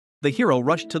The hero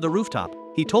rushed to the rooftop.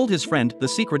 He told his friend the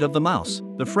secret of the mouse.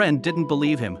 The friend didn't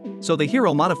believe him, so the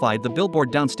hero modified the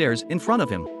billboard downstairs in front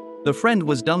of him. The friend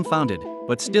was dumbfounded,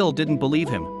 but still didn't believe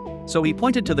him. So he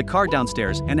pointed to the car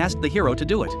downstairs and asked the hero to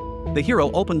do it. The hero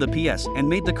opened the PS and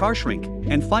made the car shrink,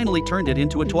 and finally turned it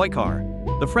into a toy car.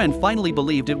 The friend finally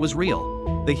believed it was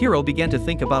real. The hero began to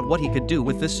think about what he could do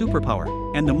with this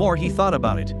superpower, and the more he thought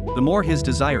about it, the more his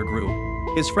desire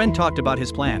grew. His friend talked about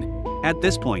his plan. At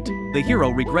this point, the hero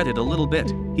regretted a little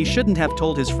bit. He shouldn't have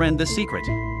told his friend the secret.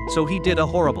 So he did a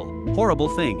horrible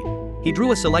thing. He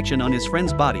drew a selection on his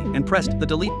friend's body and pressed the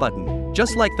delete button.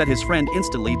 Just like that, his friend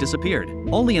instantly disappeared.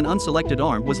 Only an unselected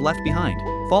arm was left behind.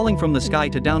 Falling from the sky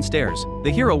to downstairs,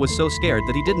 the hero was so scared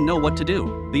that he didn't know what to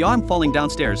do. The arm falling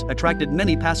downstairs attracted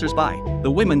many passers-by. The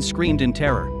women screamed in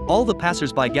terror. All the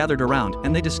passers-by gathered around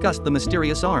and they discussed the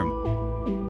mysterious arm.